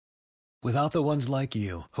Without the ones like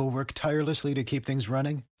you, who work tirelessly to keep things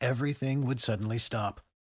running, everything would suddenly stop.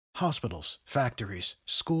 Hospitals, factories,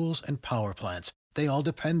 schools, and power plants, they all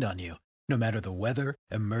depend on you. No matter the weather,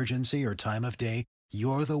 emergency, or time of day,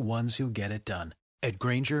 you're the ones who get it done. At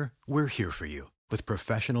Grainger, we're here for you with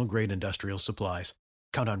professional-grade industrial supplies.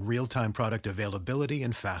 Count on real-time product availability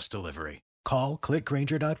and fast delivery. Call, click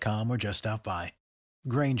Grainger.com, or just stop by.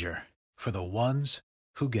 Grainger, for the ones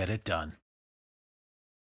who get it done.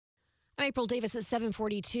 I'm April Davis at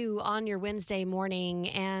 7:42 on your Wednesday morning,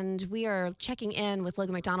 and we are checking in with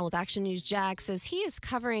Logan MacDonald with Action News Jax as he is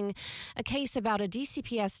covering a case about a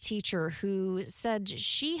DCPS teacher who said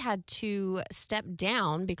she had to step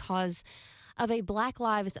down because of a Black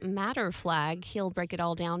Lives Matter flag. He'll break it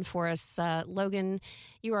all down for us. Logan,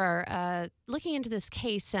 you are looking into this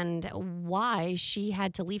case and why she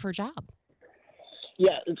had to leave her job.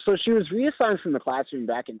 Yeah, so she was reassigned from the classroom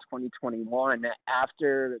back in 2021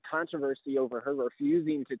 after controversy over her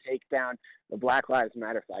refusing to take down the Black Lives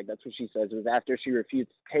Matter flag. That's what she says. It was after she refused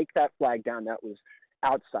to take that flag down that was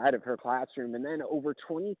outside of her classroom. And then over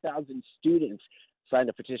 20,000 students signed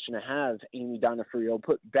a petition to have Amy Donofrio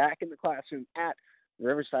put back in the classroom at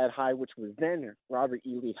Riverside High, which was then Robert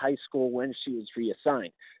E. Lee High School, when she was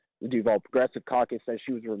reassigned. The Duval Progressive Caucus says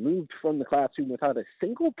she was removed from the classroom without a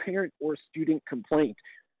single parent or student complaint.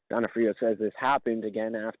 Donofrio says this happened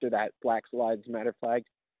again after that Black Lives Matter flag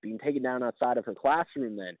being taken down outside of her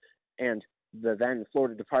classroom then. And the then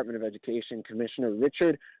Florida Department of Education Commissioner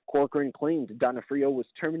Richard Corcoran claimed Donofrio was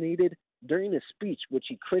terminated during a speech which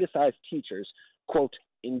he criticized teachers, quote,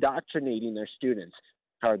 indoctrinating their students.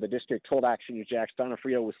 However, the district told Action News Jax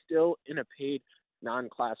Donofrio was still in a paid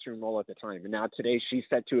non-classroom role at the time. And now today she's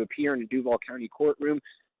set to appear in a Duval County courtroom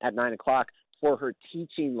at 9 o'clock for her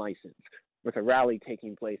teaching license, with a rally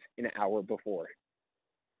taking place an hour before.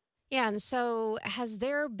 Yeah, and so has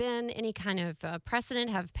there been any kind of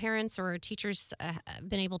precedent? Have parents or teachers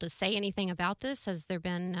been able to say anything about this? Has there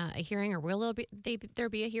been a hearing, or will there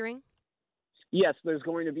be a hearing? Yes, there's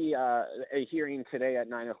going to be a hearing today at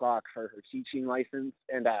 9 o'clock for her teaching license,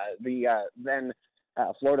 and then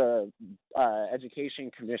Florida Education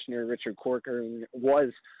Commissioner Richard Corcoran was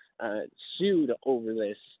sued over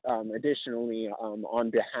this additionally on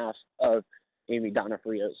behalf of Amy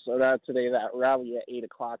Donofrio. So today that rally at 8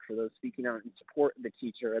 o'clock for those speaking out in support of the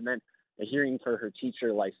teacher, and then a hearing for her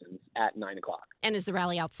teacher license at 9 o'clock. And is the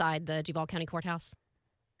rally outside the Duval County Courthouse?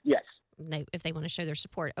 Yes. If they want to show their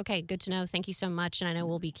support. Okay, good to know. Thank you so much. And I know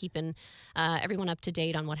we'll be keeping everyone up to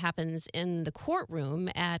date on what happens in the courtroom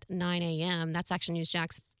at 9 a.m. That's Action News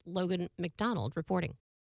Jax's Logan MacDonald reporting.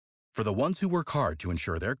 For the ones who work hard to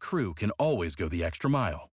ensure their crew can always go the extra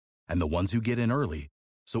mile, and the ones who get in early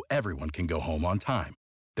so everyone can go home on time,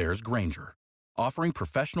 there's Grainger, offering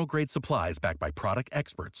professional-grade supplies backed by product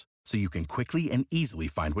experts so you can quickly and easily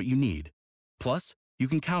find what you need. Plus, you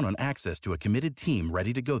can count on access to a committed team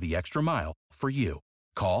ready to go the extra mile for you.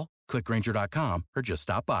 Call, click Grainger.com, or just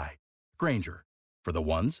stop by. Grainger, for the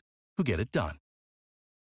ones who get it done.